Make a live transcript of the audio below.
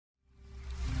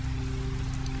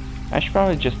I should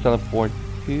probably just teleport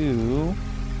to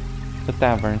the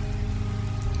tavern.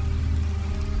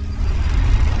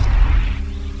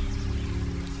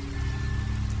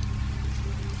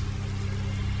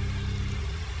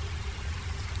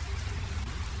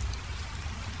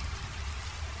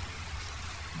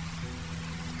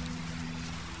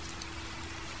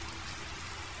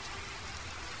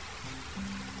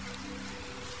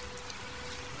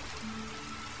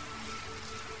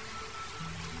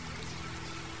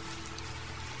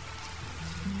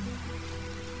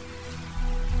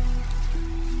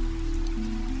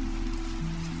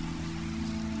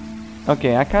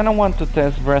 Okay, I kinda want to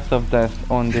test Breath of Death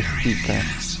on this Seeker.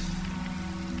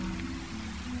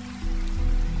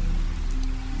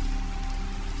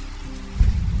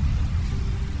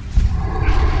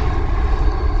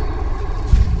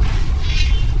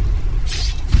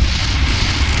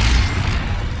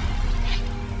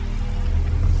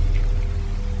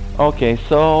 Okay,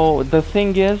 so the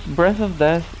thing is, Breath of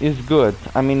Death is good.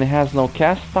 I mean, it has no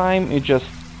cast time, you just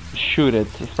shoot it.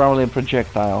 It's probably a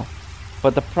projectile.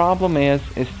 But the problem is,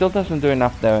 it still doesn't do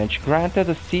enough damage. Granted,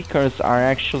 the Seekers are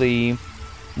actually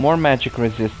more magic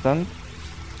resistant,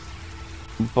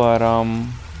 but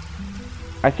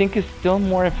I think it's still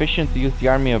more efficient to use the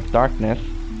Army of Darkness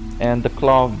and the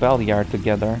Claw of Beliar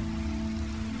together.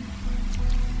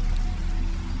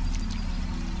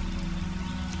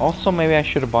 Also, maybe I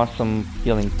should have bought some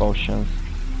healing potions,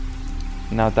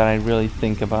 now that I really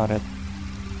think about it.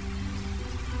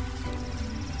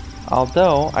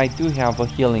 Although, I do have a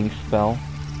healing spell.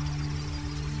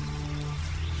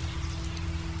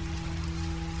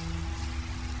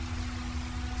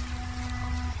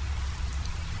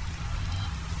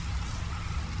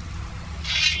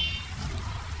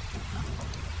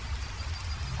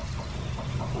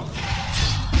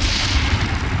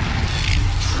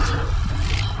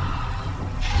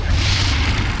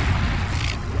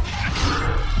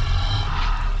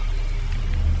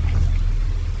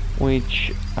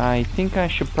 Which I think I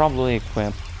should probably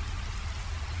equip.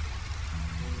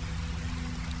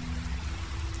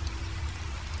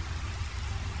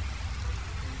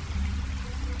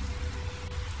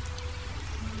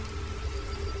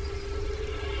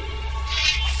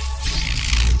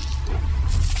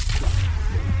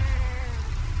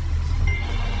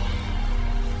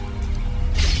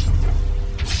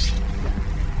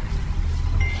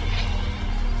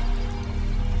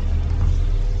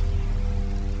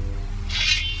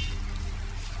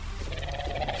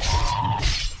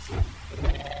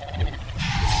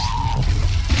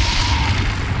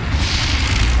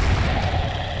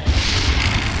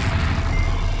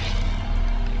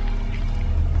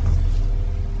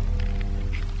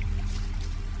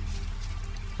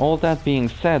 All that being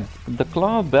said, the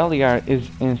Claw of Beliar is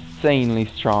insanely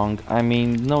strong. I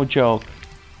mean, no joke.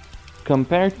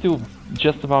 Compared to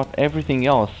just about everything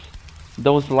else,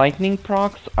 those lightning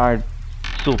procs are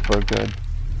super good.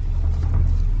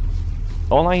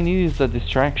 All I need is a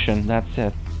distraction, that's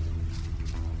it.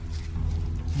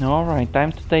 Alright,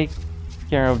 time to take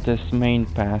care of this main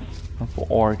path of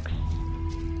orcs.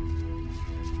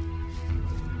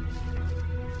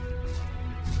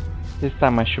 This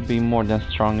time I should be more than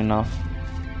strong enough.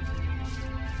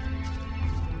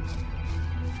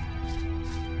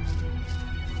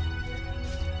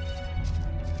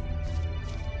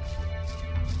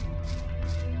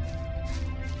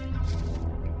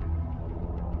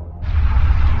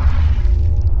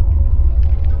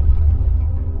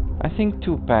 I think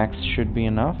 2 packs should be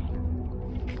enough.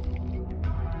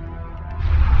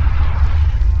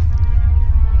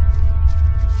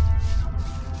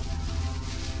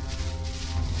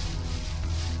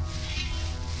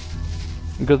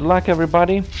 Good luck,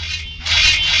 everybody.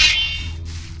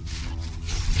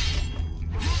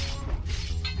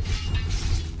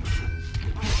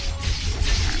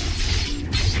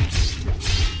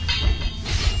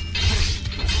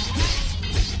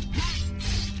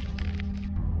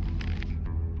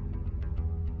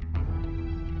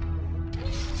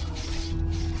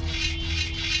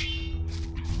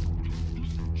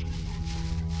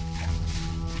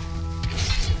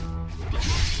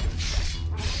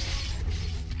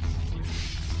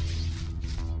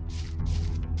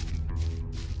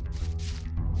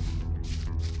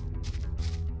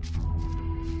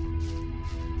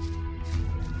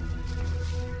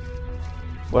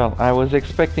 Well, I was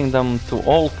expecting them to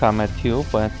all come at you,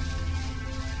 but...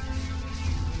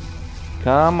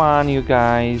 Come on, you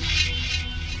guys.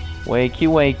 Wakey,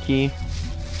 wakey.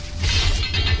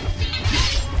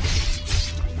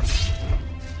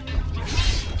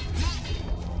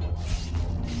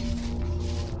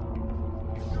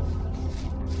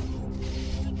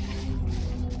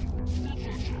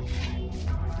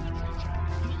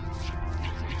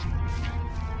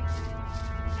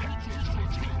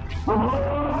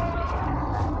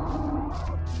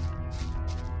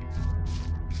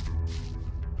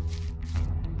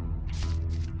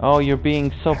 Oh, you're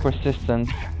being so persistent.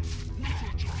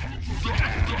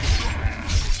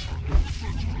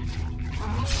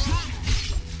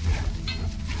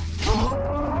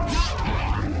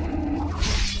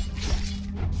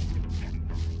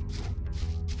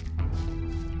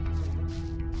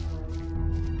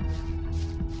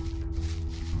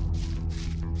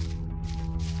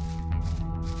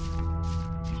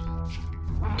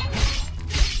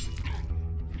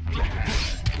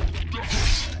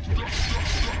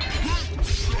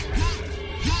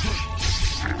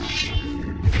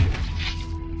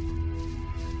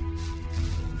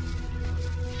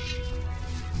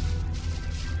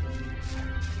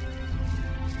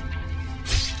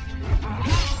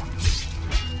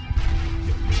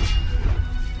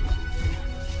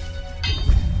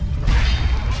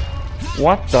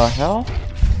 What the hell?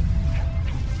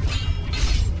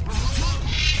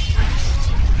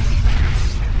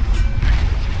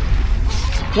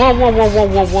 Whoa, whoa, whoa, whoa,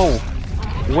 whoa,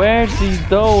 whoa! Where did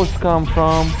those come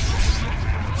from?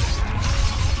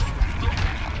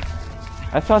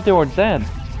 I thought they were dead.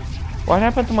 What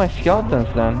happened to my skeletons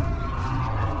then?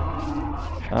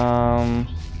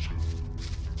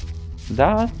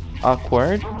 That's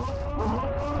awkward.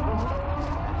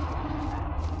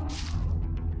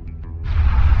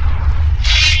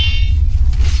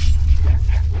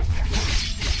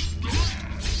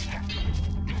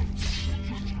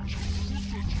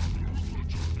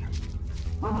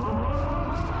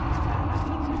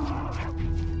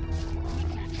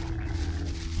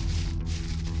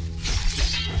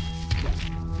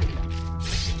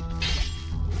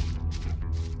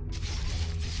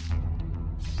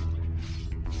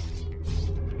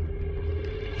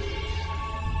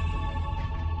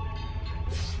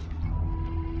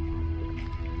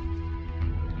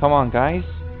 Come on, guys.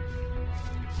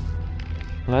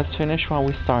 Let's finish what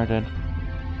we started.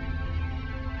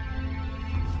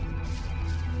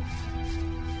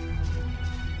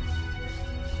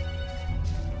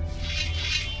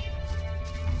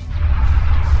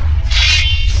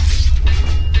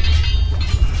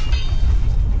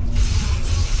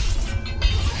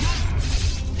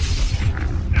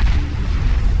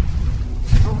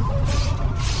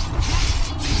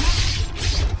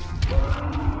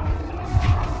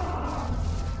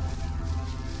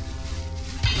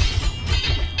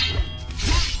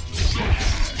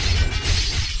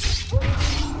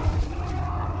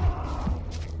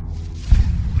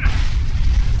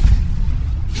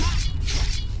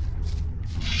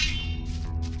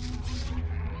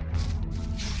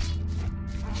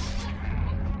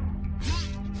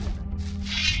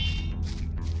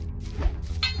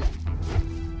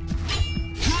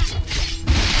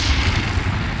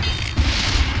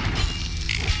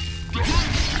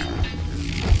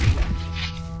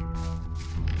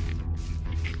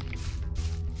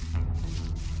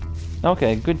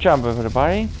 Okay, good job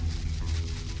everybody.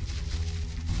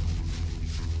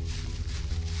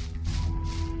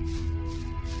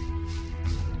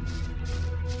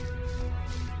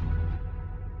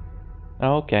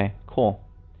 Okay, cool.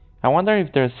 I wonder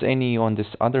if there's any on this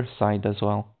other side as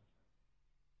well.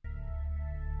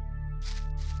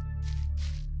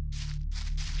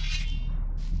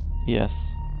 Yes.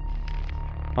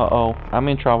 Uh-oh, I'm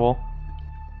in trouble.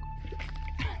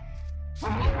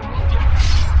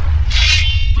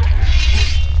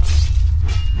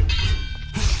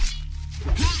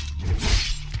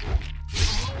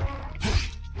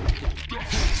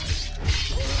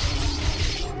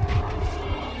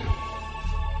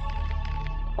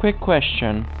 Quick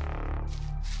question.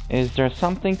 Is there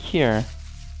something here?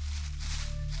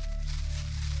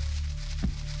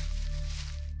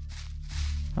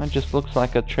 It just looks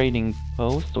like a trading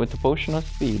post with a potion of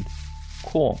speed.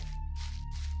 Cool.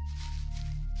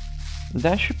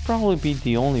 That should probably be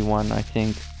the only one, I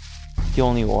think. The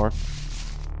only orc.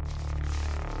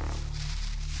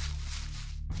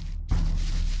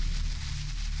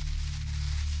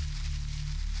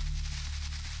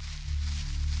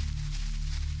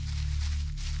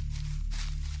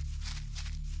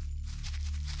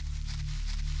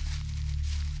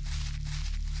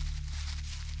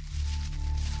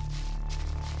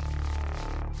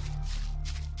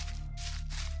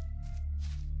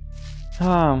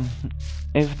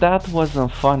 If that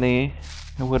wasn't funny,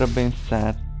 it would have been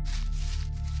sad.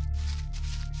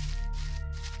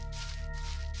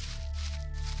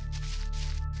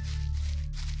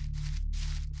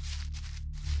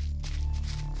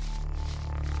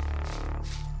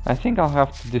 I think I'll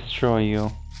have to destroy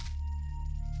you.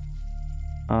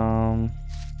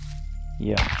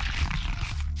 Yeah.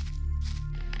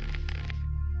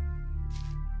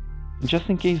 Just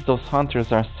in case those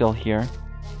hunters are still here.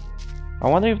 I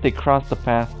wonder if they crossed the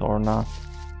path or not.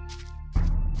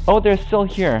 Oh, they're still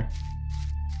here.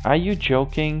 Are you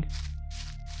joking?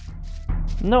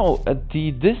 No,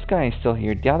 this guy is still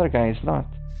here. The other guy is not.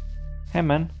 Hey,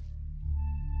 man.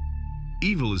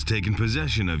 Evil has taken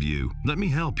possession of you. Let me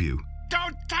help you.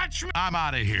 Don't touch me! I'm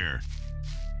out of here.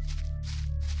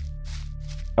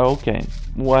 Okay,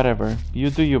 whatever. You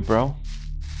do you, bro.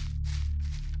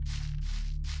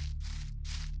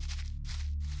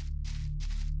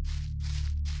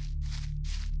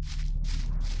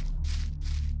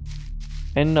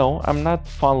 And no, I'm not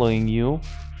following you.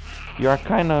 You are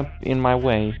kind of in my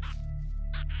way.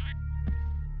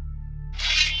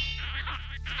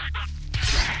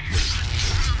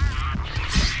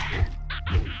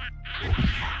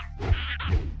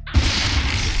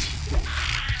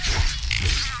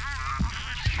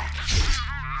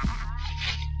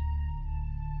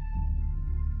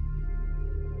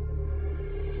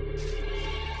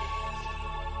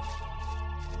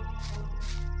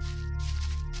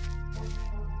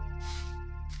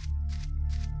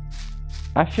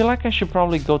 I feel like I should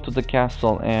probably go to the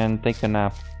castle and take a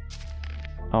nap.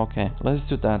 Okay, let's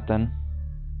do that then.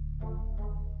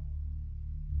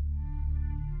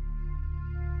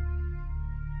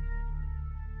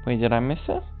 Wait, did I miss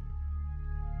it?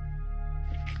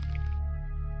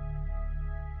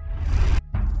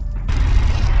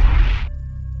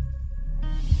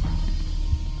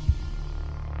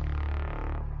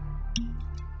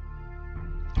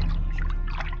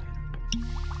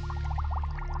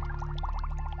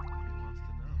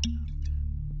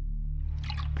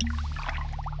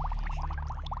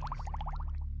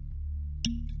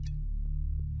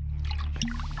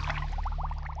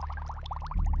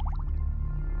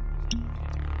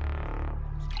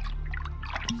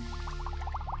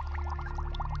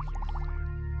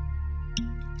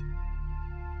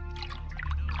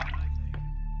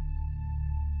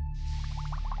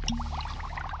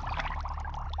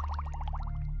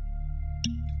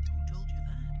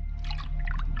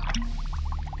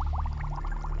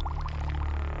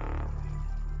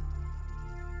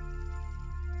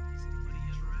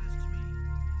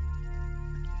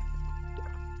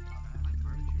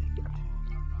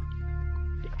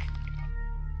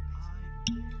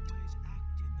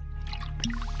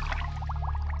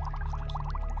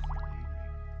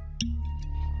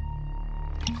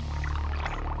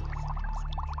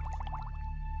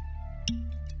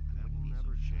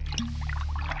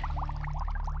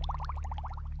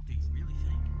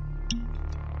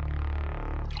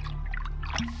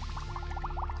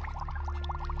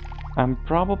 I'm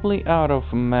probably out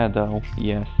of meadow,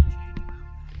 yes.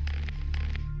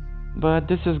 But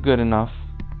this is good enough.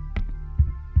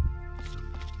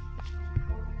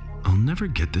 I'll never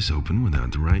get this open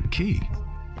without the right key.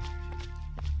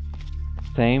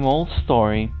 Same old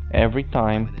story, every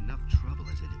time. Enough trouble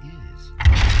as it is.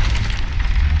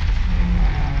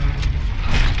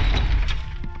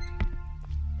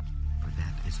 For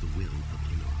that is the will of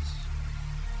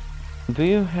Enos. Do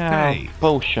you have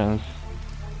potions?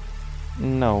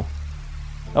 No.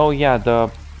 Oh yeah, the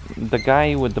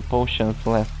guy with the potions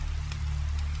left.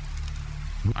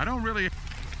 I don't really...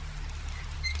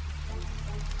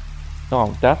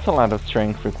 Oh, that's a lot of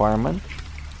strength requirement.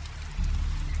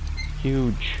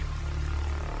 Huge.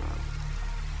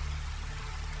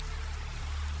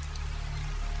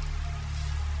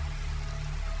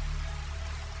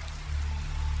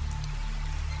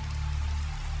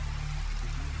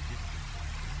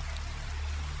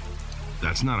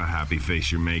 That's not a happy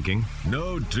face you're making.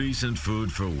 No decent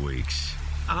food for weeks.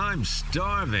 I'm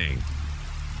starving.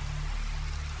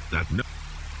 That no.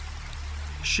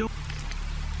 Show.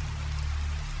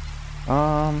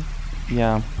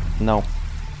 Yeah, no.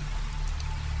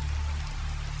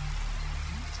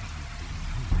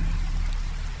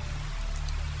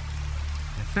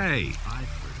 Hey. I've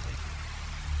heard of it.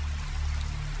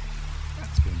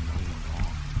 That's been going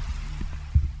wrong.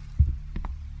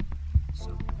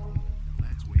 So,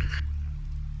 let's wait.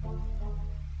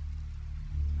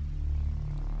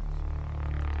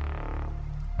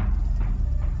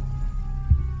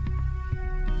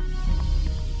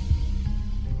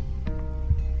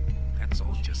 That's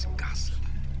all just gossip.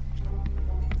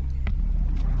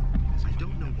 I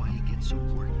don't know why you get so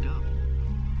worked up.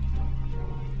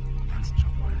 That's not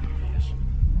what it is.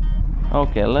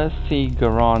 Okay, let's see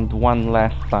Garand one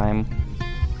last time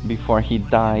before he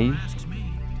dies.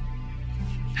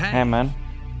 Hey man.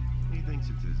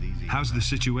 How's the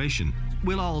situation?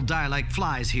 We'll all die like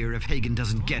flies here if Hagen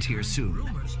doesn't get here soon.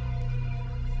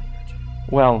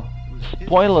 Well,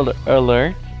 spoiler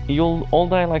alert, you'll all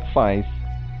die like flies.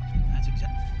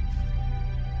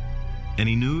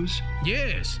 Any news?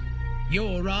 Yes,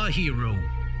 you're our hero.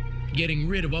 Getting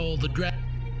rid of all the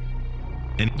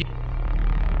Any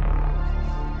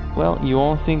Well, you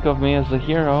won't think of me as a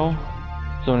hero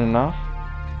soon enough.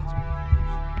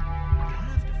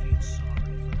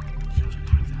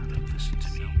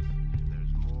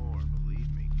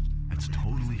 That's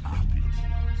totally obvious.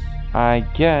 I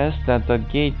guess that the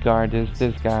gate guard is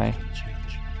this guy.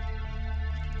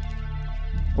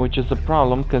 Which is a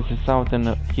problem because he's out in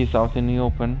the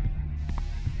open.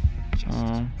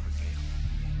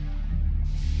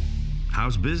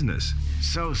 How's business?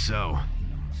 So.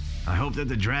 I hope that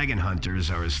the dragon hunters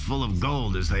are as full of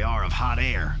gold as they are of hot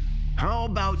air. How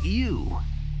about you?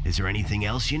 Is there anything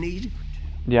else you need?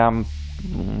 Yeah,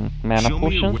 mana Show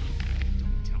me your potions.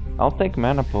 I'll take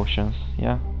mana potions.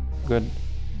 Yeah, good.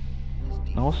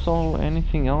 Also,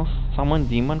 anything else? Summon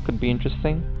demon could be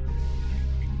interesting.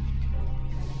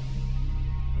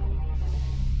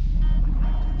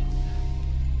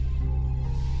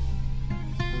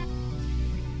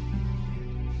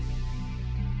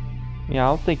 Yeah,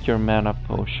 I'll take your mana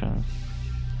potions.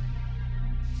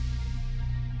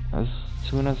 As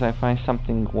soon as I find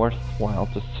something worthwhile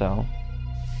to sell.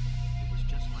 It was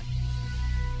just like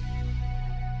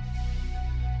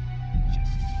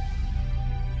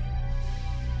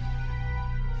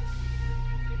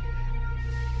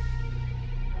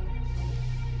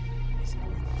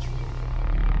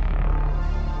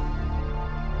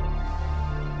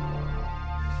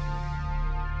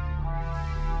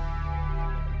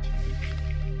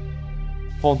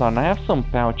Hold on, I have some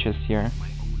pouches here. my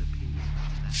own opinion on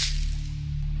that.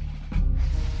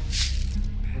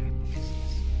 Bad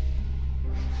business.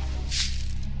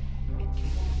 It can't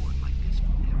go on like this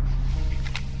forever.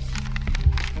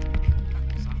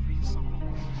 Sorry, someone.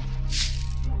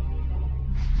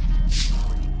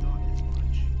 Already thought as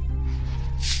much.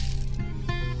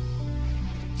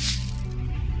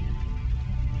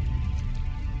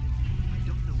 I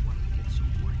don't know why you get so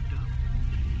worked up.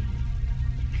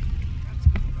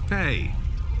 Hey.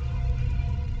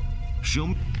 Show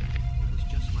me. It was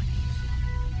just like this.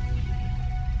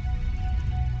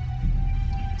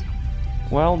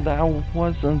 Well, that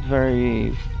wasn't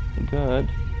very good.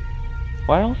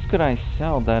 What else could I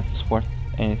sell that's worth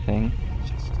anything?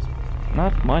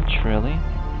 Not much, really.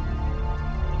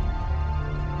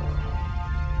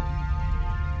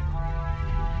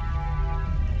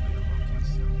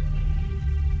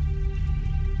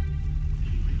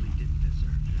 He really didn't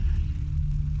deserve that.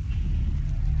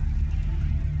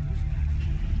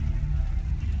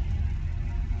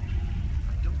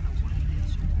 I don't know why he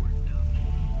gets so worked up.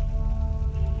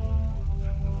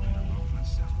 I'm no better off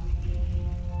myself. His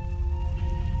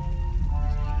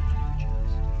needs were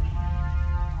just.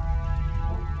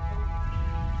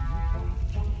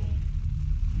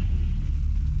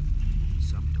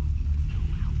 Some don't even know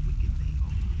how wicked they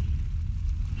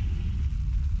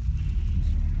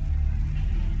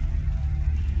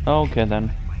are. Okay then.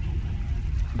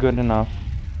 Good enough.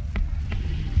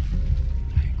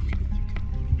 I agree with you.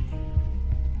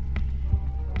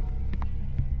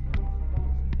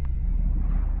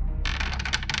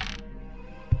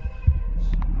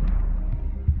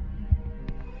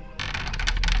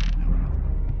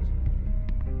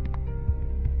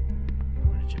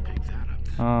 Where did you pick that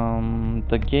up?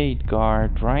 The gate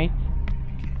guard, right?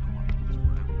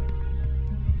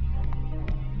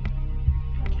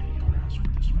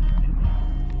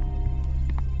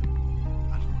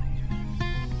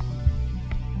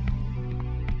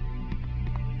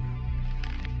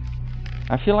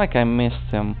 I feel like I missed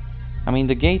him. I mean,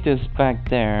 the gate is back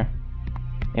there.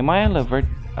 Am I a level?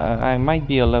 I might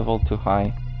be a level too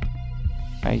high.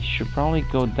 I should probably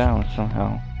go down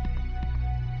somehow.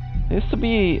 There used to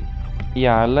be,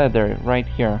 yeah, a ladder right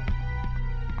here.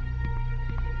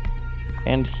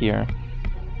 And here.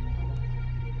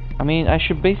 I mean, I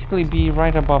should basically be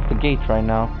right above the gate right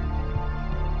now.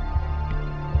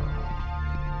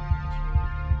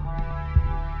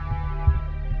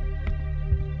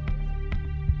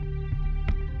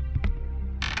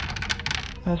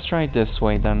 Let's try it this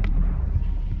way then.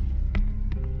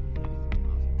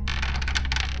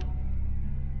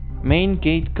 Main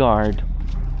gate guard.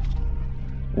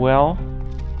 Well,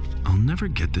 I'll never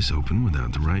get this open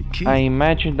without the right key. I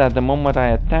imagine that the moment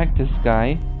I attack this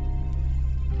guy,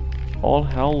 all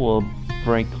hell will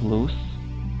break loose.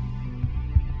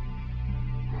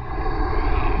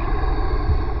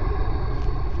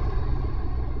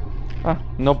 Ah,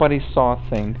 nobody saw a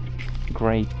thing.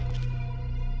 Great.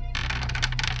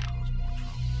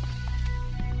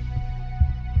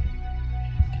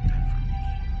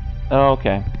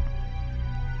 Okay.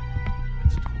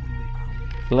 It's totally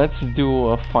obvious. Let's do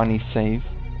a funny save.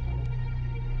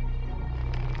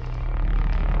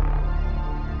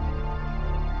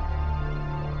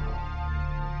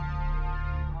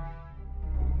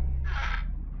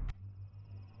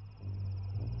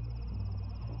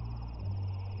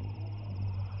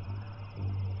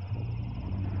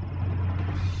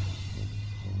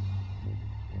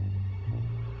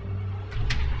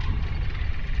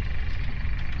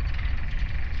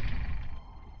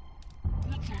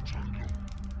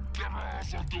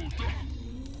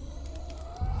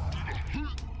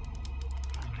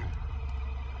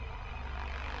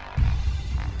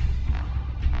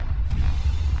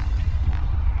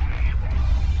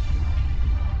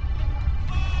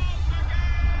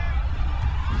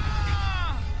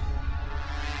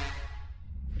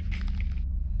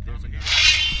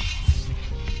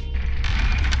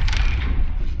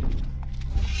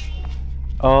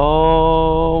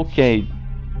 Okay,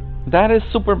 that is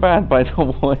super bad, by the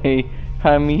way.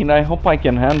 I mean, I hope I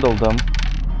can handle them.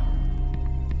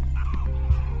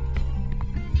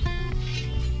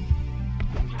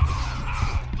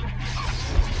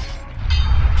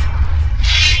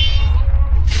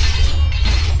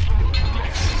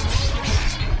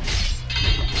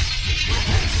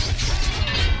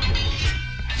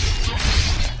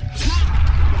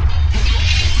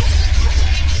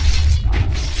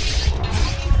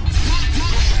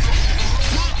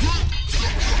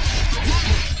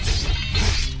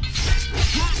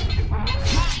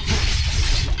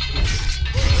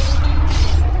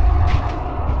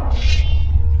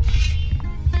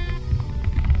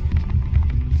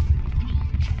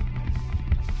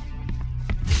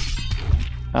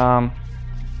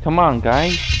 Come on,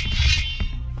 guys.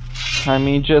 I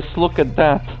mean, just look at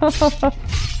that.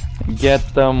 Get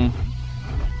them.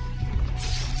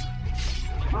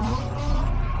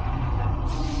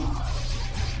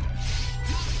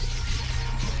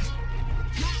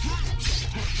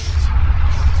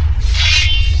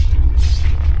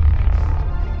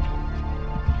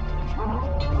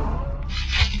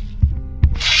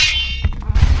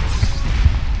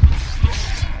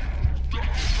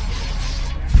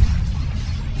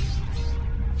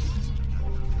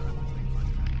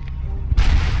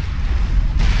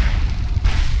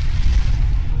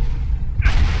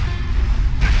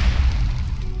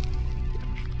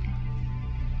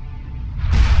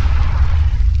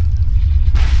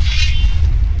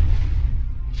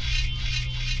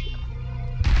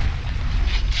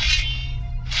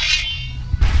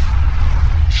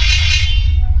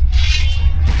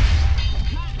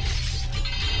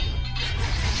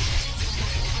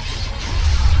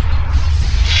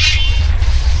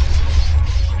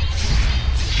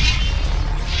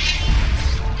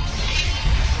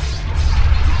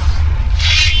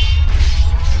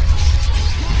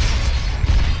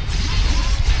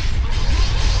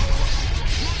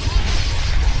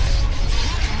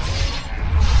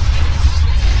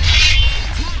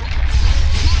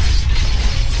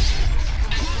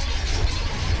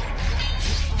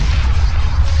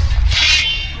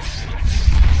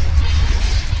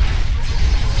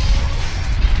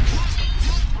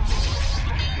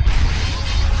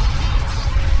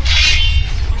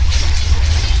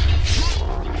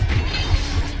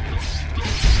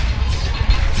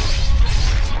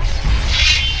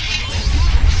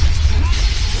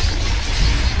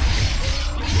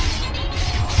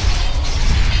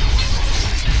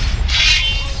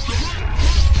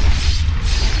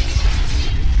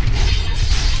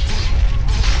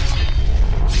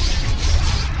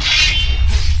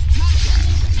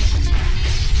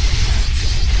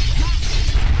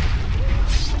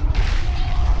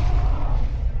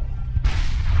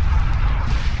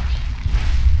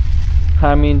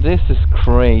 I mean, this is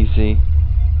crazy.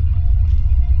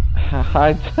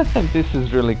 This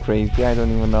is really crazy. I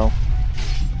don't even know.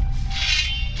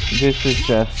 This is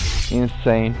just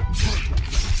insane.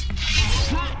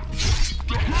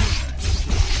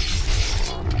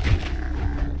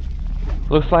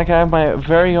 Looks like I have my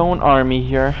very own army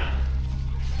here.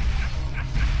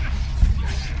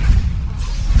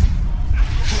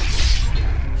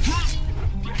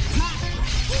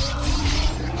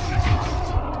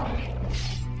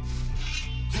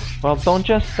 Well, don't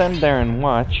just stand there and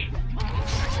watch.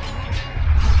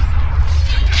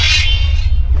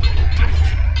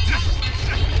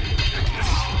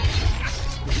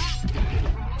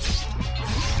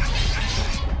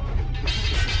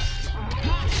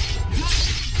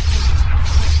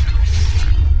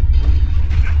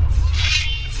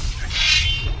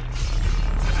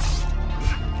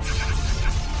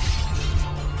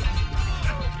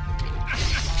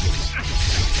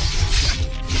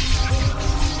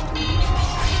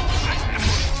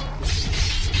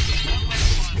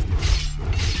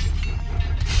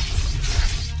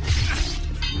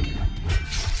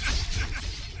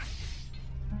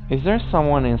 Is there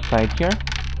someone inside here?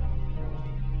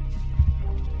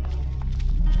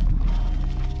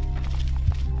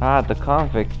 Ah, the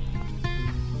convicts.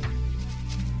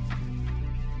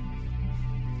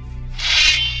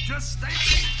 Just stay.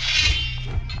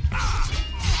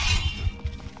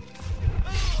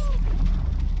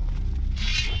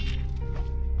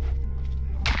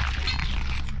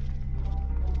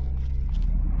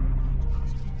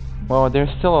 Well, there's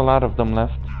still a lot of them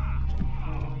left.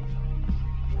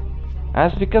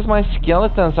 That's because my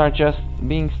skeletons are just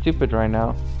being stupid right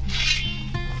now.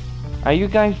 Are you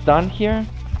guys done here?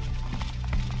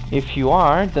 If you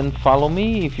are, then follow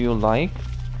me if you like.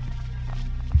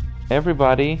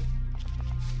 Everybody.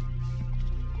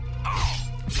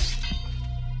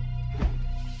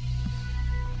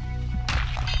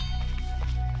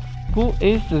 Who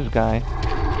is this guy?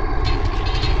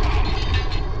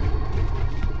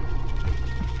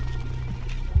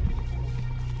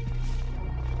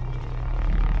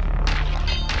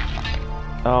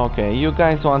 Okay, you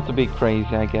guys want to be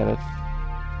crazy, I get it.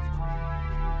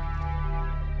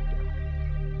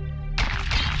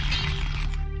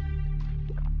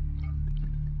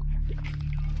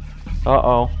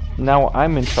 Uh-oh, now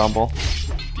I'm in trouble.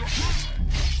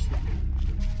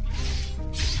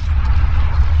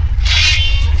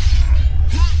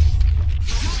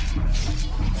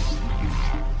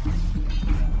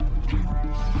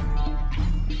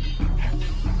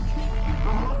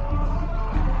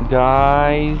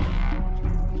 Guys.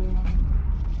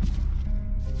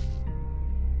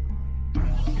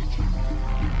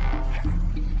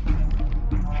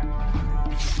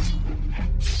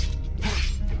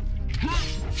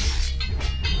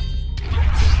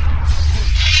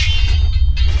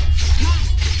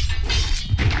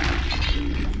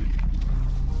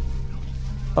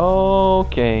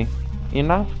 Okay,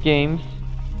 enough games.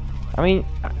 I mean,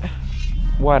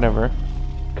 whatever.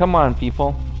 Come on,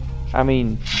 people. I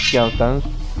mean, skeletons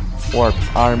or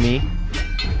army.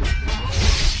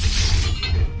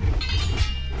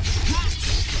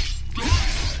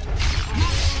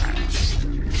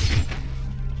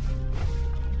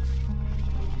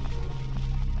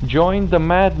 Join the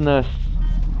madness.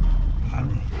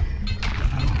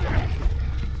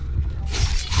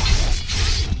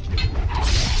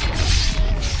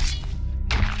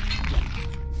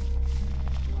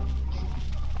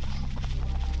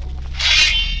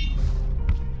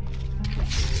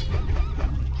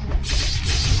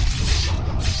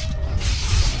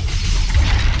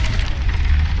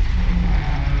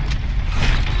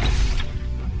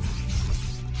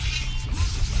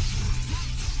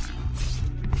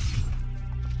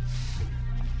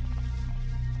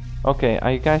 Okay,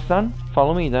 are you guys done?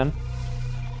 Follow me then.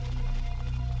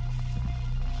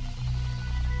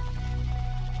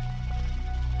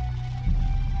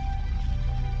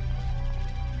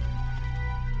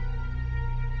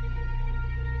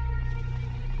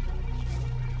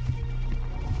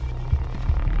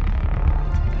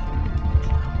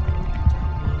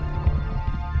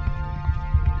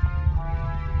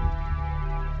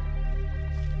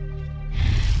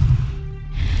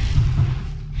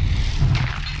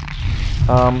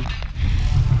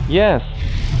 Yes.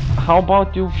 How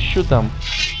about you shoot them?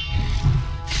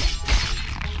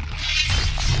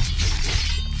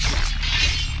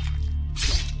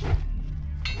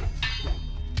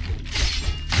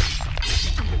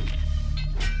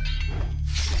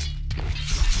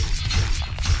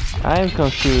 I am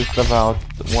confused about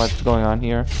what's going on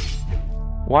here.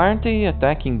 Why aren't they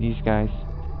attacking these guys?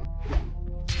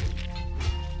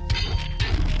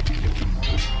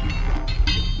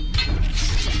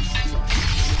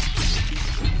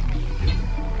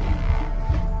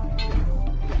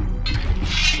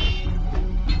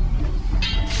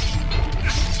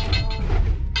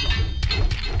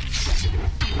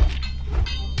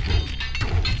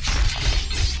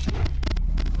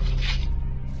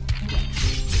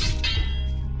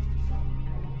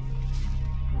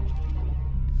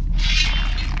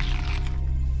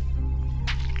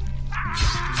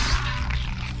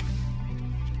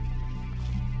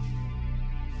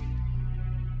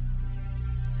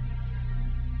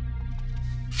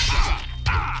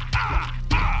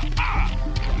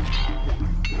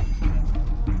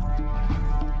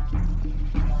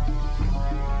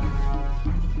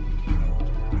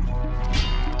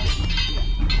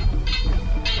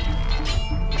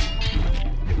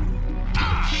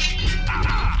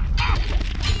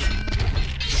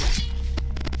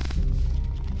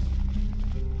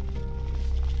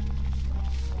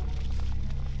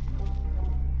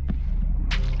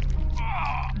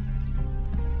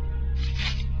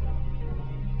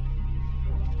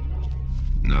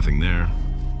 Nothing there.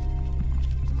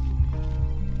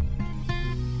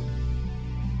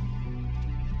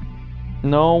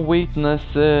 No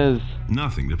weaknesses.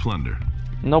 Nothing to plunder.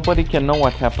 Nobody can know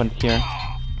what happened here.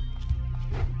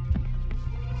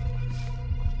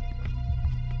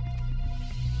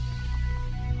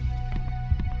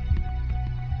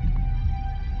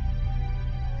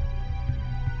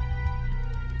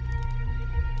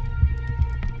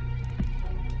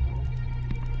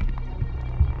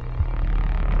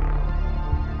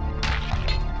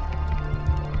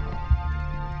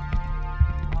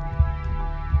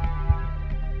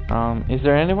 Is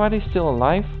there anybody still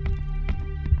alive?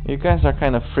 You guys are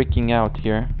kind of freaking out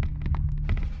here.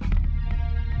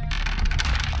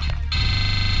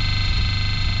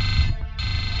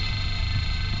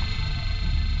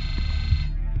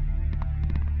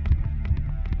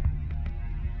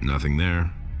 Nothing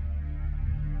there.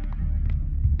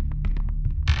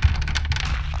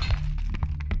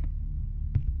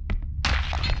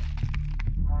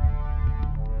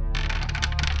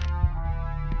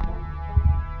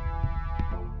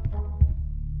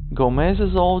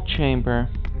 Gomez's old chamber.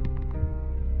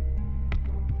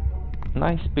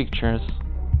 Nice pictures.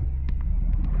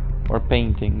 Or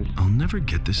paintings. I'll never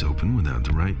get this open without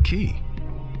the right key.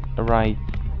 Right.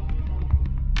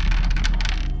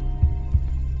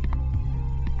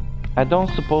 I don't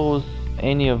suppose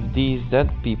any of these dead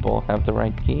people have the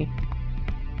right key.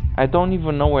 I don't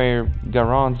even know where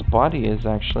Garon's body is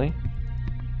actually.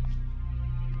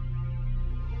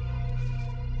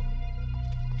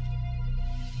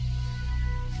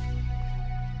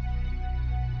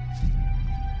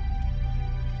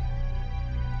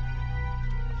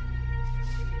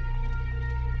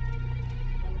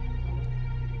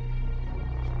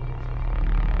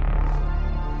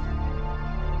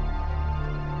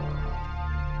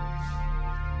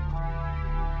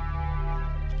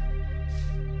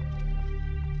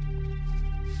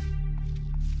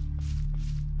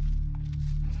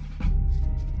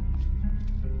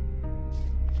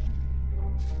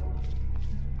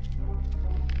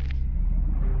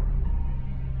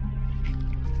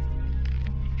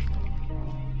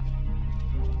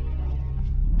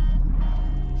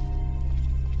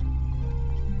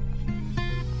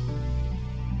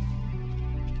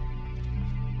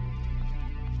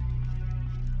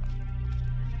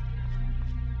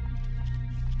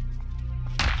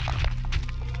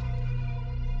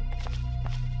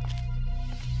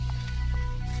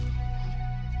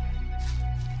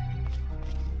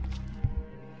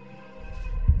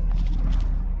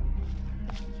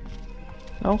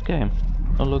 Okay,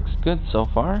 it looks good so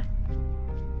far.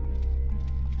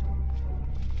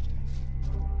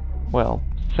 Well,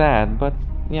 sad, but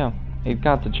yeah, it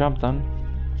got the job done.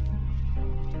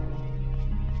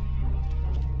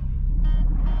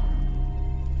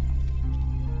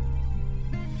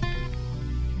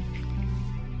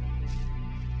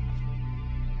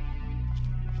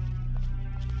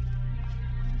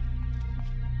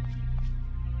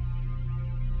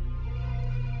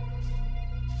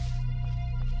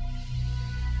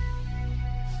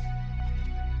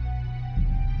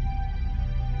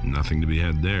 Nothing to be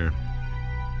had there.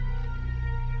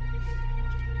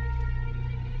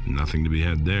 Nothing to be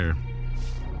had there.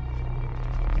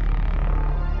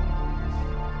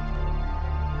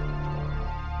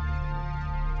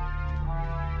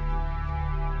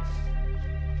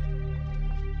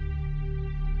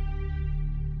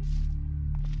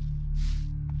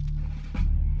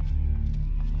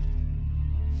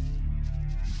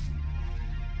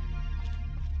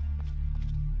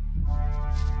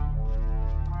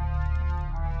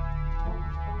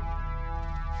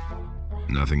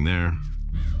 Nothing there.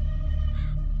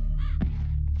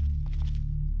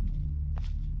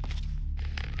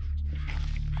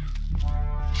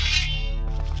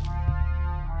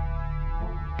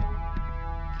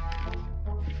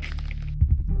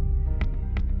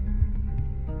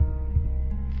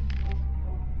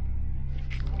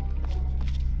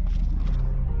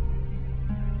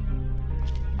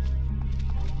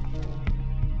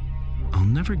 I'll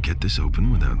never get this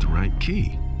open without the right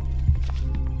key.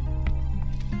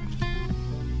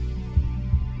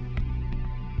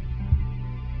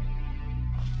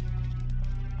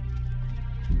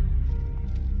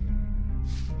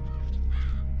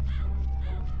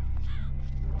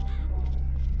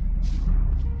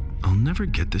 I'll never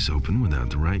get this open without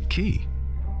the right key.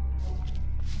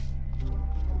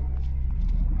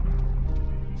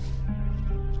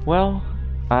 Well,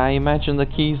 I imagine the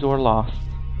keys were lost.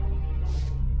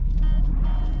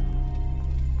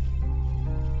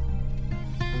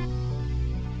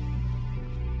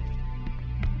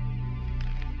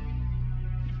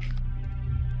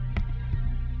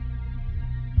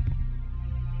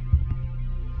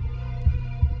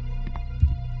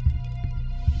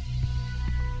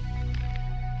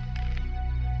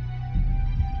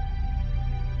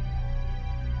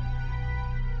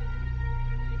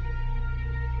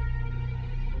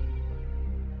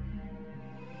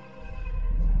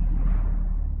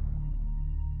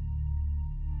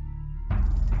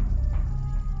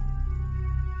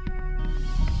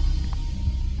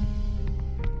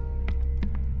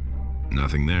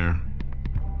 Nothing there.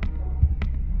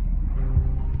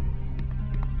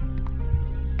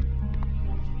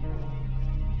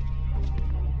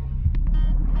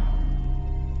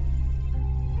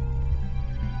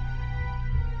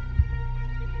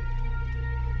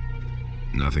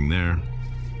 Nothing there.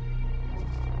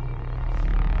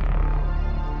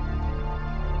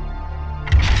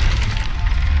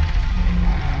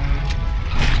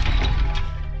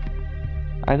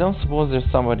 I don't suppose there's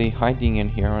somebody hiding in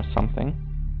here or something.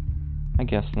 I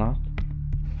guess not.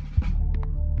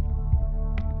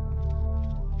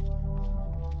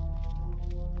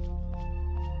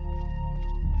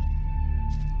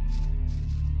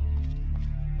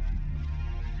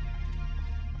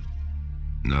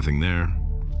 Nothing there.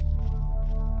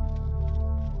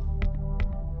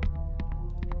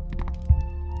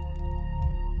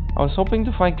 I was hoping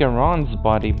to find Garon's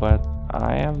body, but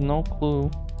I have no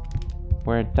clue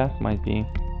where that might be.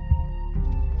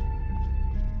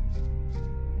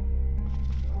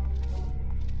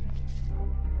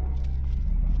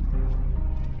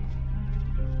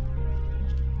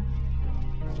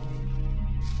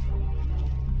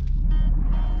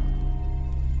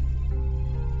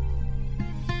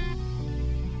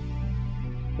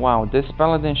 Wow, this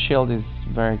paladin shield is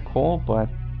very cool, but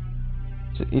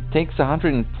it takes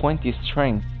 120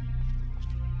 strength.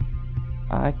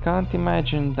 I can't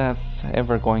imagine that's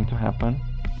ever going to happen.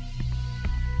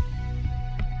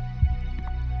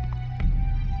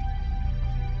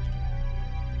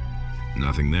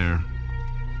 Nothing there.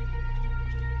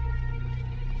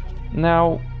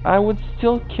 Now, I would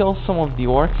still kill some of the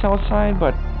orcs outside,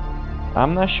 but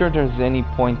I'm not sure there's any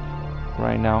point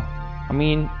right now. I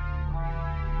mean,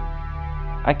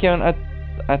 I can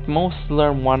at most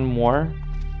learn one more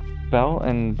spell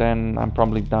and then I'm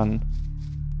probably done.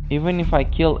 Even if I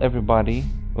kill everybody,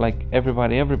 like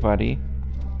everybody,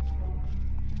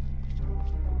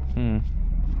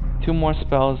 2 more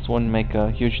spells won't make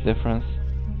a huge difference.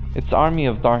 It's Army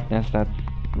of Darkness that's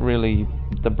really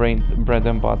the bread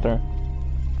and butter.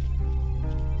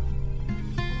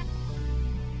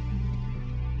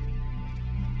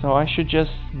 So I should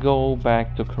just go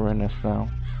back to Corinus now.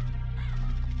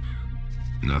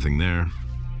 Nothing there.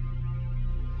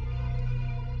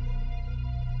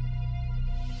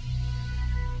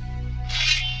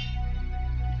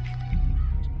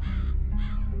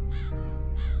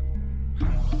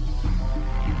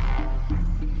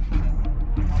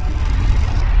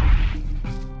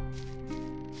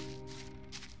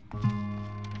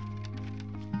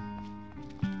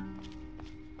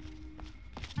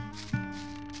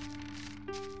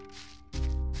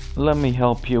 Let me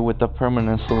help you with the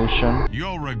permanent solution.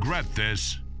 You'll regret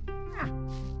this.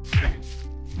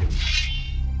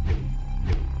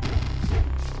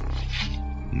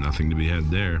 Nothing to be had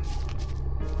there.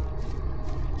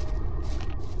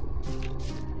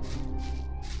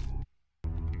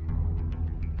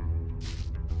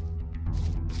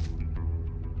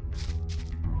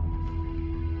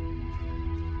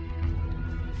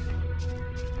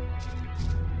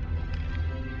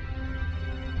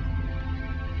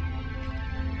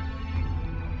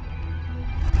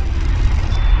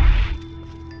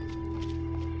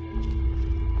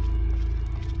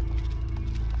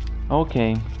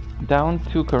 Okay, down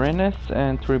to Corinus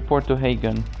and to report to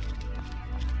Hagen.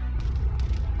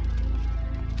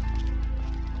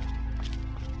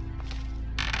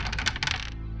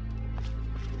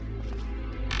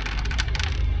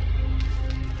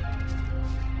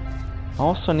 I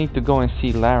also need to go and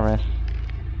see Laris.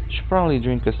 Should probably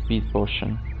drink a speed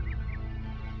potion.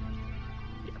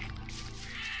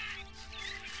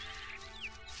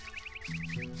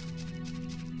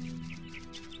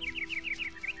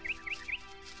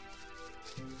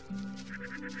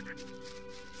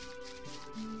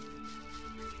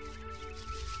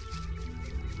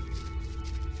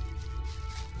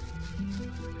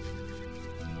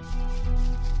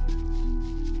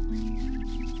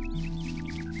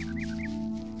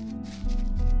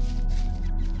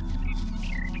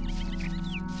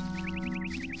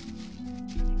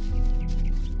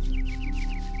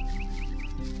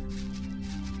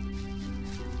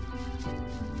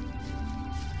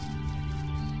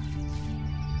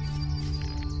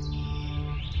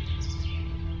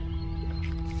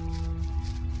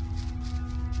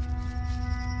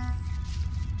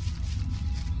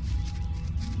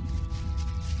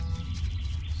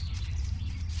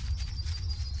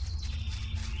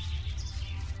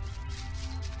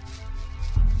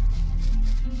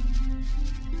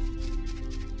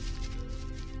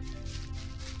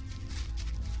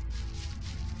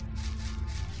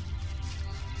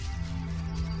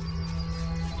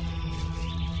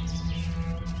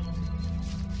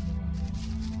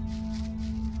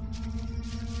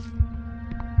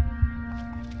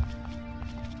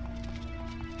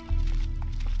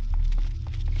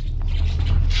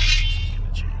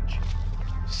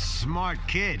 smart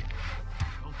kid.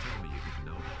 Don't tell me you didn't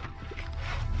know that.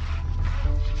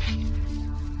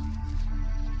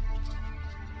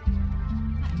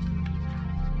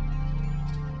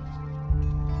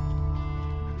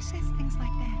 Who says things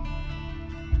like that?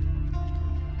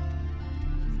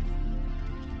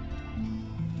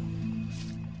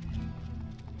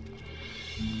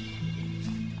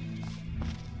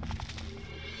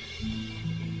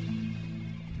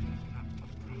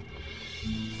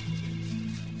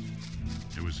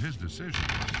 It was his decision.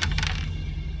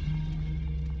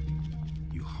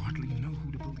 You hardly know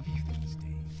who to believe these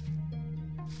days.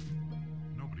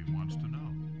 Nobody wants to know.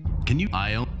 Can you?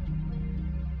 Nothing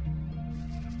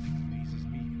amazes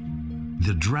me.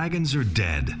 The dragons are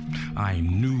dead. I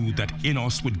knew that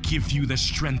Innos would give you the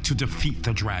strength to defeat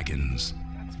the dragons.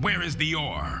 Where is the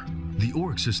ore? The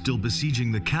orcs are still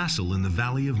besieging the castle in the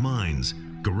Valley of Mines.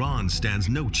 Garan stands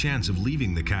no chance of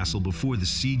leaving the castle before the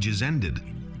siege is ended.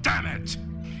 Damn it!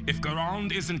 If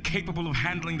Garand isn't capable of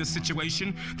handling the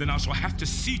situation, then I shall have to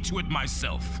see to it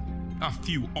myself. A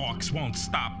few orcs won't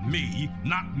stop me,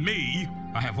 not me.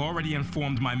 I have already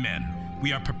informed my men.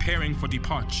 We are preparing for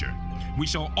departure. We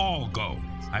shall all go.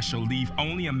 I shall leave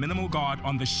only a minimal guard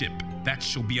on the ship. That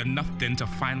shall be enough then to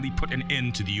finally put an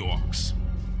end to the orcs.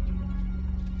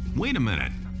 Wait a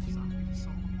minute.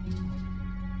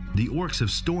 The orcs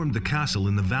have stormed the castle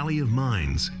in the Valley of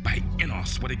Mines. By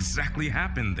Innos, what exactly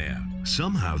happened there?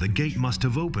 Somehow the gate must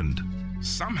have opened.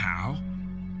 Somehow?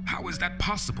 How is that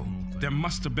possible? There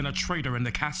must have been a traitor in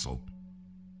the castle.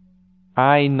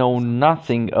 I know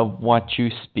nothing of what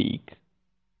you speak.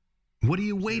 What are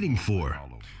you waiting for?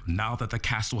 Now that the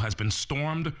castle has been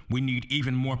stormed, we need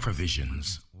even more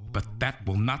provisions. But that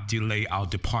will not delay our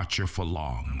departure for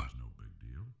long.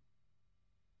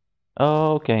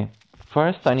 Okay.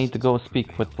 First, I need to go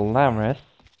speak with Laris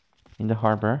in the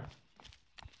harbor.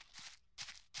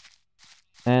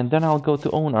 And then I'll go to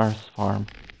Onar's farm.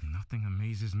 Nothing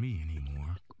amazes me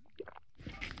anymore.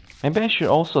 Maybe I should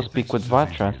also speak with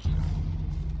Vatras.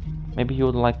 Maybe he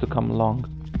would like to come along.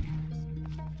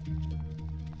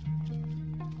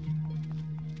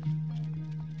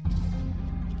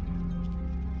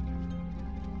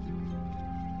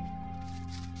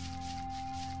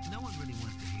 No one really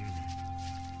wants to hear that.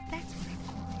 That's what I've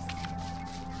always said.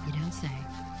 You don't say.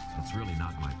 That's really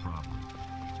not my problem.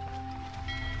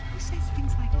 Who says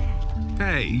things like that?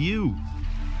 Hey, you!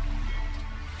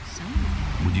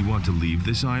 Someone. Would you want to leave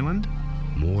this island?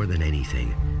 More than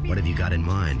anything, what have you got in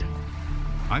mind?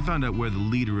 I found out where the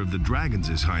leader of the dragons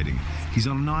is hiding. He's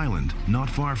on an island, not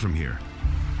far from here.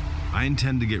 I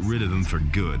intend to get rid of him for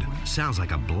good. Sounds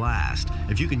like a blast.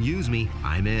 If you can use me,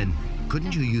 I'm in.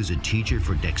 Couldn't you use a teacher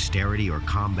for dexterity or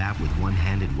combat with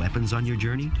one-handed weapons on your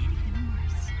journey?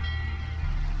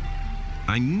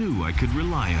 I knew I could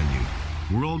rely on you.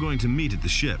 We're all going to meet at the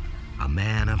ship. A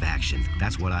man of action.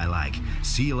 That's what I like.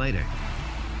 See you later.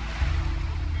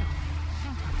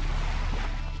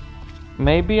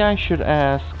 Maybe I should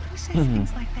ask... Who says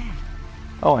things like that?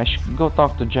 Oh, I should go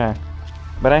talk to Jack.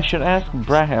 But I should ask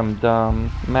Braham, the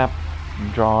map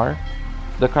drawer,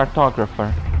 the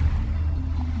cartographer.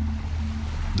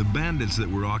 The bandits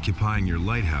that were occupying your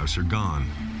lighthouse are gone.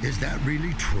 Is that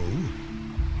really true?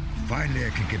 Finally, I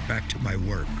can get back to my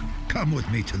work. Come with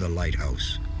me to the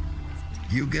lighthouse.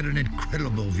 You get an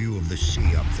incredible view of the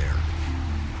sea up there.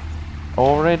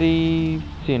 Already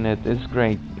seen it. It's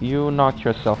great. You knocked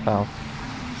yourself out.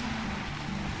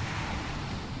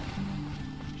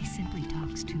 He simply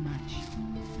talks too much.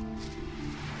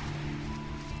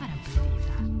 I don't believe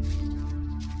that.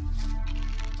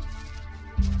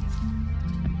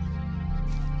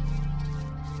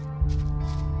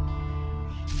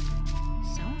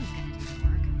 Someone's gonna do the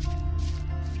work.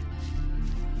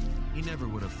 He never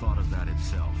would have thought of that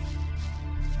himself.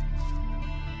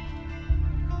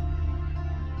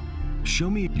 Show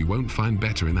me. You won't find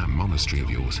better in that monastery of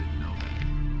yours.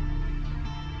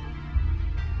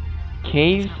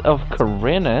 Caves of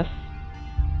Carinus?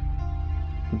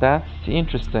 That's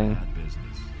interesting.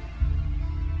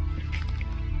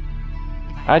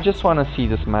 I just want to see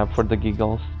this map for the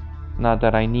giggles. Not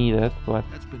that I need it, but...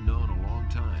 That's been known a long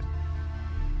time.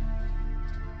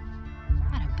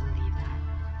 I don't believe that.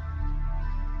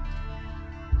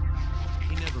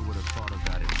 He never would have thought of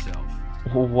that himself.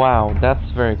 Wow,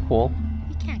 that's very cool.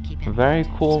 He can't keep it. Very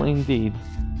cool indeed.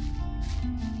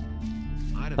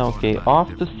 I'd have thought Okay, about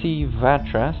off it to see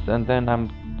Vatras, and then I'm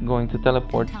going to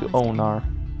teleport to Onar.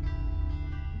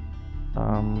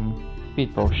 Speed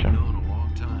That's been potion. known a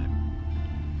long time.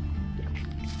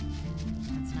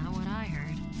 That's not what I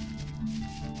heard.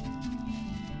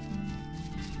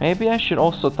 Maybe I should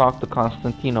also talk to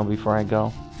Constantino before I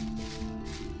go.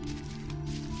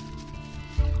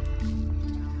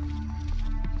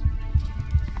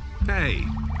 Hey!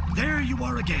 There you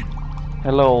are again.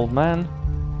 Hello, old man.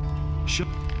 Sh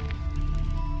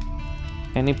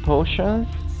Any potions?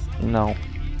 No.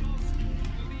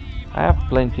 I have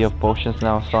plenty of potions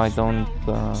now, so I don't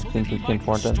think it's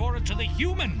important.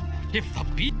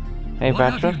 Hey,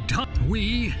 Batra.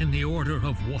 We, in the Order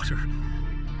of Water,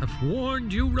 have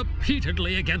warned you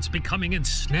repeatedly against becoming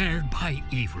ensnared by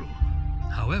evil.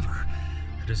 However,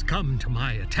 it has come to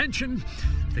my attention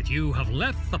that you have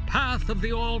left the path of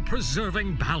the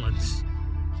all-preserving balance.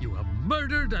 You have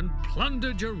murdered and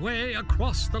plundered your way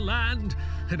across the land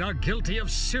and are guilty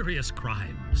of serious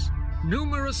crimes.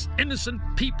 Numerous innocent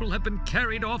people have been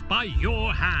carried off by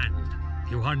your hand.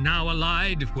 You are now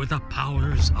allied with the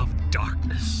powers of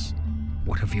darkness.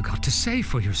 What have you got to say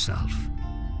for yourself?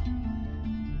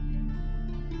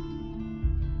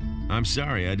 I'm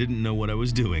sorry, I didn't know what I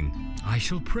was doing. I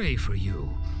shall pray for you,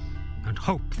 and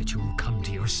hope that you will come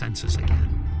to your senses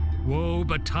again. Woe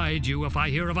betide you if I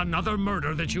hear of another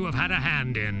murder that you have had a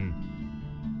hand in.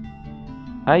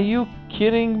 Are you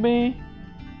kidding me?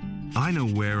 I know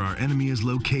where our enemy is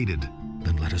located.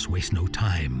 Then let us waste no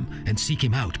time and seek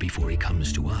him out before he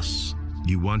comes to us.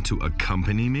 You want to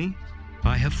accompany me?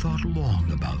 I have thought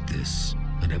long about this,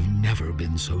 and have never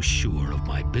been so sure of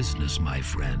my business, my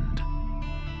friend.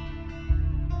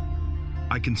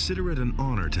 I consider it an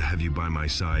honor to have you by my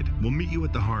side. We'll meet you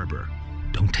at the harbor.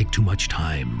 Don't take too much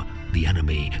time. The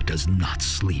enemy does not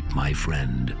sleep, my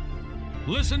friend.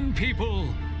 Listen, people.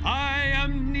 I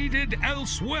am needed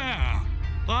elsewhere.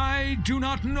 I do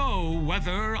not know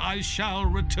whether I shall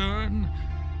return.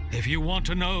 If you want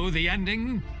to know the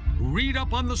ending, read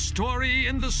up on the story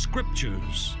in the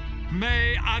scriptures.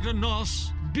 May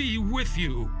Adonos be with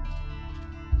you.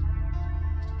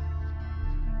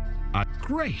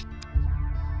 Great.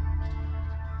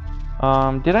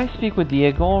 Did I speak with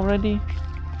Diego already?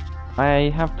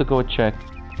 I have to go check.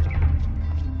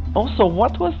 Also,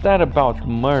 what was that about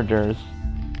murders?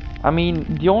 I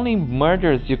mean, the only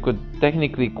murders you could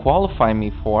technically qualify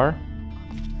me for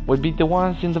would be the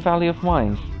ones in the Valley of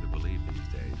Mines.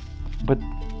 But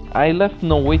I left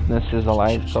no witnesses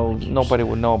alive, so nobody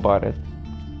would know about it.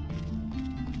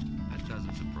 That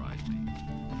doesn't surprise me.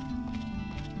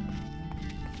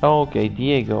 Okay,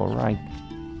 Diego, right.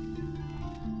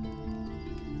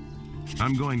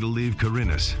 I'm going to leave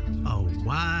Corinus. A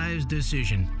wise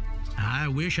decision. I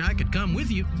wish I could come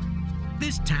with you.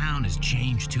 This town has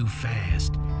changed too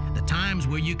fast. The times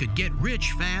where you could get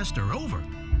rich fast are over.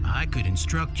 I could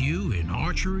instruct you in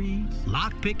archery,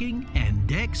 lockpicking, and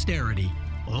dexterity.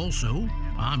 Also,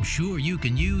 I'm sure you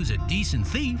can use a decent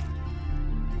thief.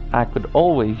 I could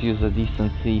always use a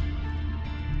decent thief.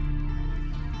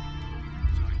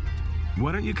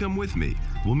 Why don't you come with me?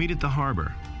 We'll meet at the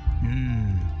harbor.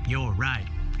 You're right.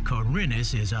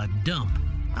 Corinus is a dump.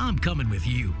 I'm coming with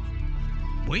you.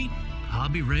 Wait, I'll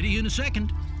be ready in a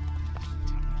second.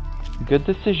 Good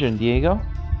decision, Diego.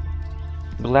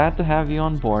 Glad to have you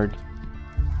on board.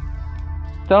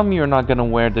 Tell me you're not gonna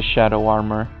wear the shadow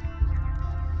armor.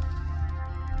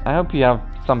 I hope you have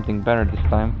something better this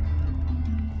time.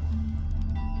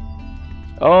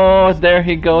 Oh, there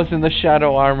he goes in the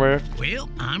shadow armor. Well,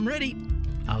 I'm ready.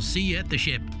 I'll see you at the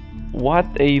ship. What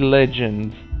a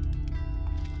legend.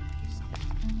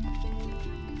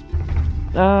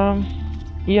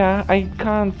 Yeah, I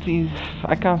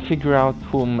can't figure out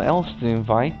whom else to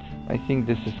invite. I think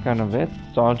this is kind of it.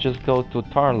 So I'll just go to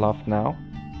Tarloff now.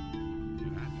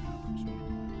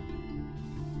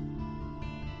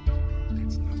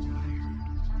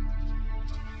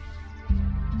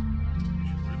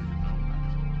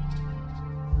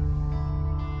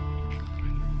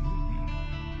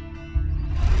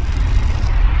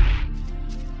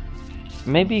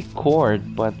 Maybe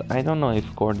Cord, but I don't know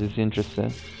if Cord is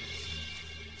interested.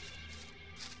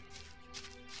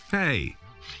 Hey!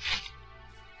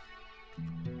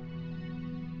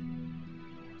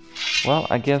 Well,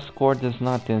 I guess Cord is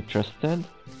not interested.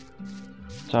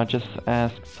 So I'll just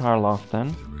ask Tarloff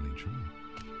then.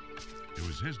 It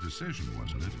was his decision,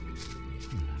 wasn't it?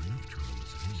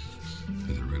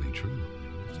 Is it really true?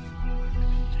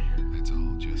 That's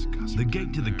all just gossip. The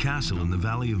gate to the castle in the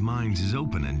Valley of Mines is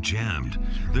open and jammed.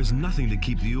 There's nothing to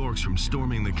keep the orcs from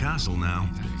storming the castle now.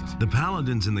 The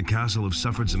paladins in the castle have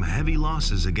suffered some heavy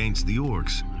losses against the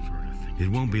orcs. It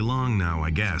won't be long now,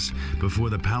 I guess, before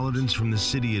the paladins from the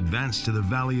city advance to the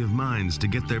Valley of Mines to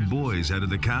get their boys out of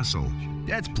the castle.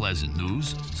 That's pleasant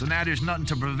news. So now there's nothing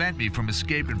to prevent me from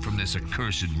escaping from this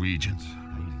accursed region.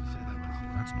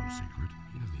 That's no secret.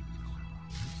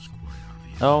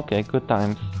 Okay, good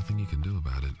times. Nothing you can do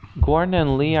about it. Gordon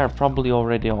and Lee are probably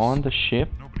already on the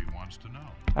ship. Nobody wants to know.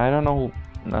 I don't know.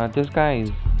 This guy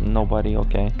is nobody,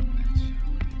 okay.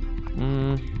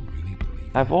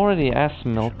 I've already asked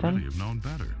Milton.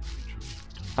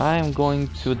 I'm going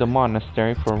to the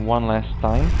monastery for one last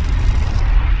time.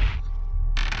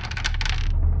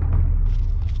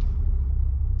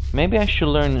 Maybe I should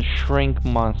learn Shrink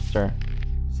Monster.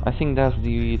 I think that's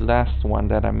the last one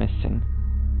that I'm missing.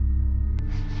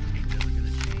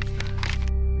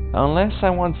 Unless I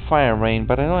want Fire Rain,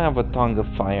 but I don't have a Tongue of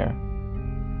Fire.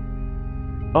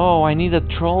 Oh, I need a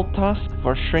Troll Tusk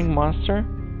for Shrink Monster?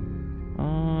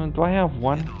 Do I have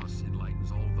one?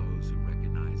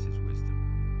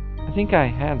 I think I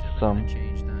had some.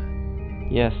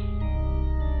 Yes.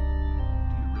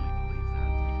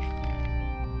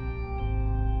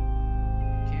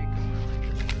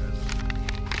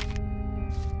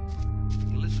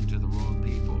 You listen to the wrong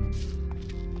people.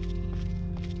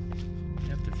 You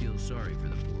have to feel sorry for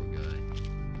the poor guy.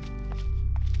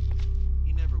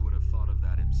 He never would have thought of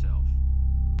that himself.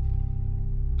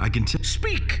 I can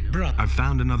Speak, brother. I've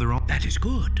found another. That is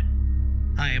good.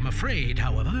 I am afraid,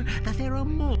 however, that there are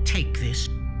more. Take this.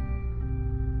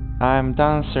 I'm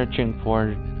done searching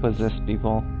for possessed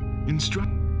people.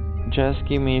 Just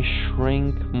give me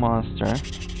Shrink Monster.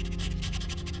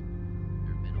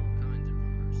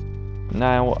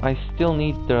 Now, I still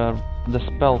need the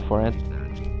spell for it.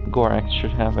 Gorax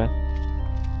should have it.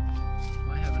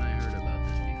 Why haven't I heard about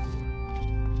this before?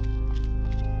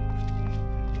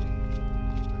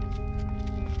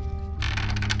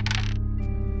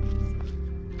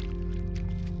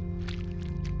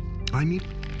 I need.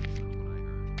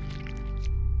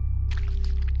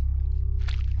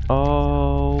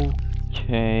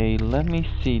 Okay, let me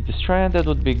see. Distracted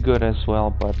would be good as well,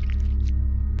 but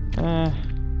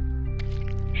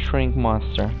Shrink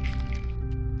Monster.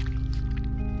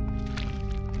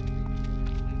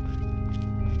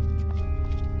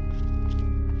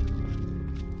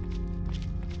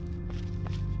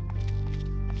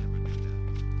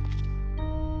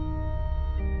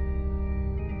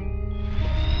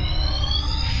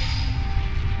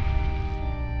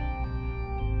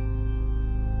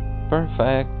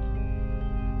 Perfect.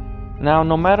 Now,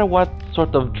 no matter what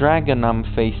sort of dragon I'm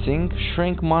facing,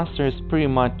 Shrink Monster is pretty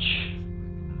much,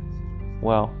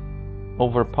 well,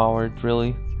 overpowered,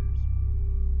 really.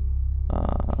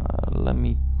 Let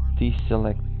me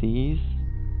deselect these.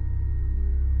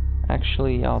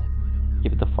 Actually, I'll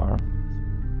keep the farm.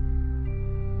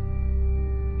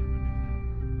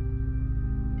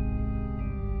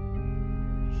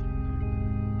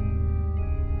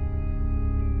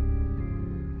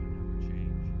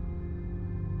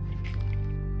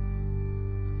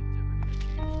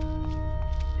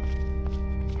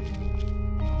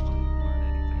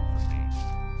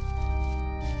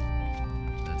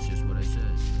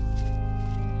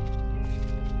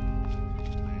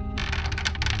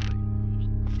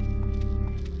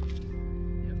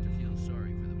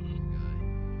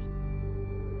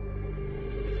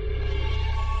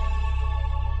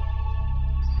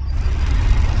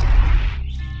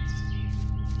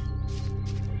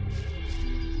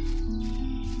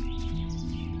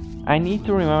 I need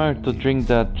to remember to drink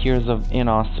the Tears of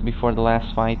Innos before the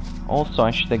last fight. Also,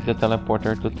 I should take the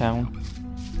teleporter to town.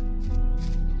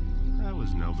 That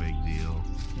was no big deal.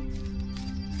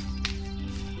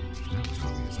 That was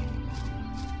obvious all along.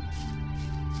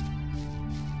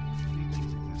 He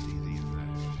thinks it's as easy as that.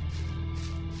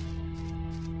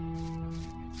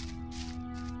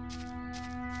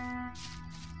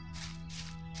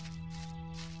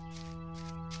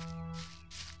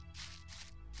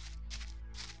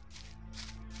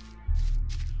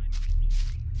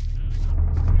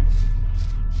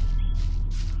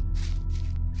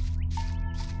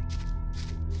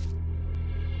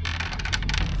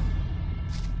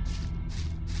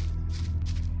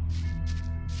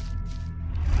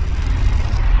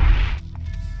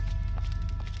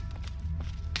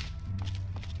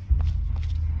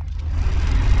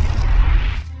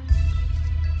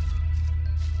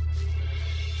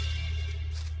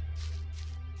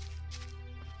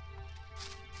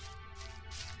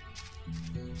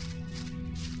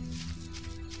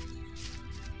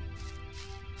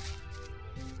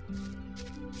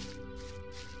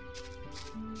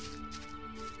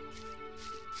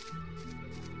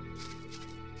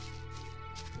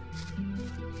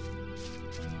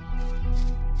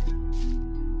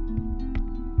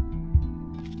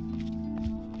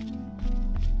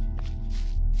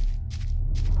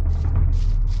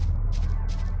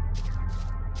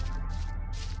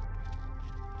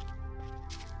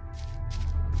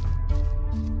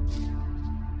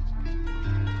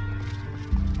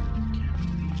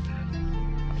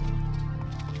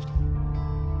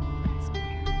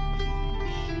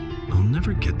 I'll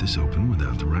never get this open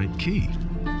without the right key.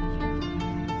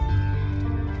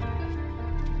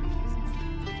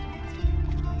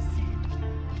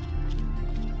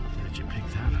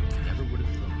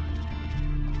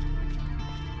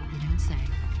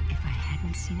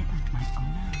 and seen it with my own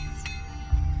eyes.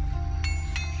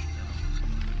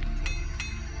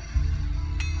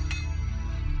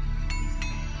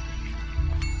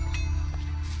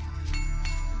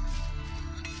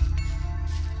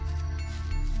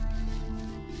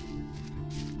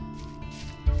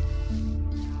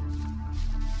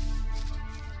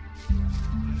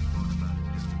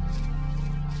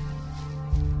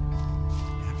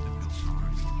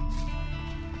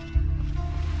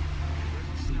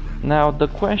 Now the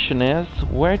question is,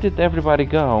 where did everybody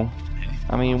go?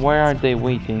 I mean, where are they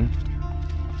waiting?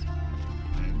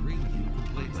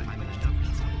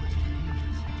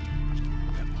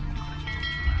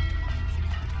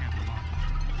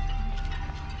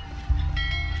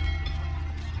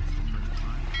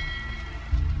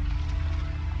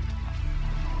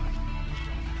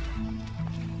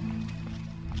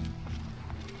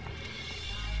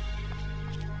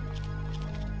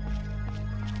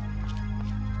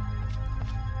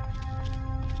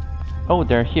 Oh,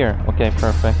 they're here. Okay,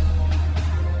 perfect.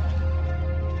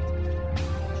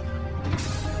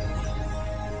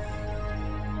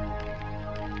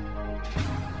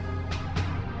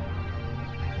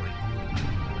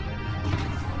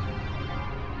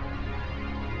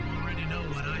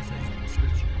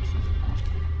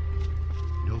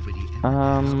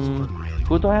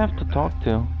 Who do I have to talk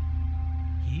to?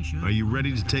 Are you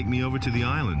ready to take me over to the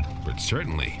island? But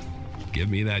certainly. Give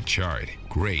me that chart.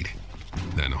 Great.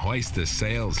 Then hoist the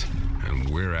sails, and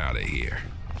we're out of here.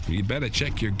 You better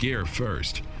check your gear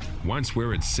first. Once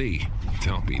we're at sea,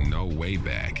 there'll be no way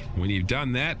back. When you've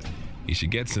done that, you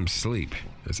should get some sleep.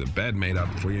 There's a bed made up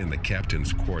for you in the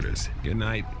captain's quarters. Good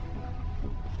night.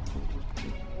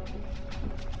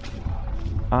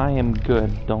 I am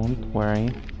good, don't worry.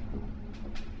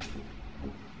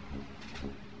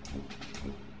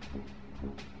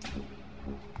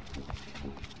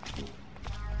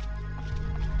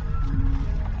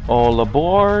 All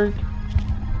aboard!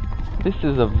 This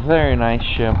is a very nice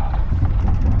ship.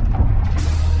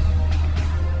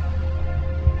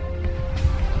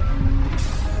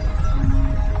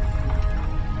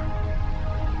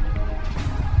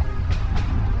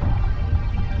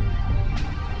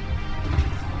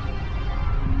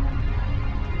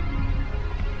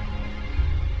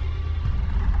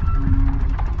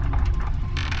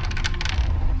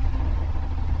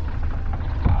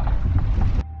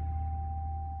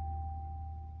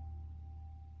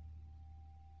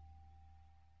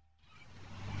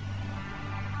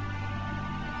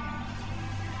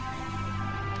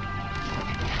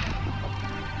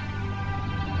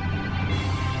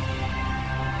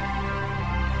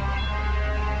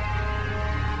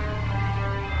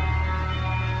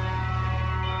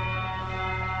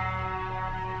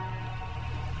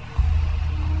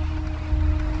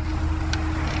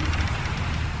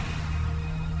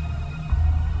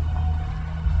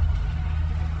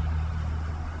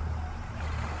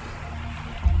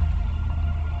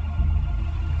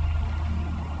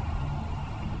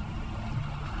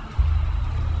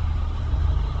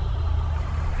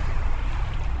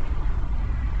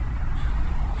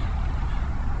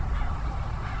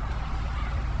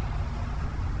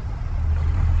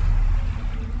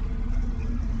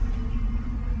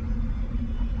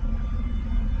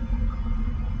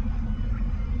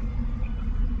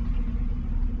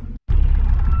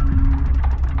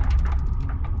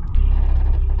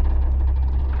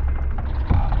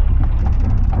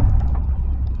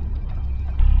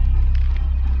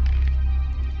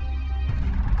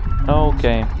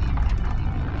 Okay.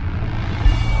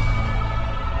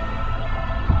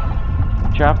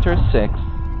 Chapter 6.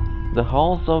 The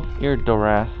Halls of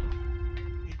Irdorath.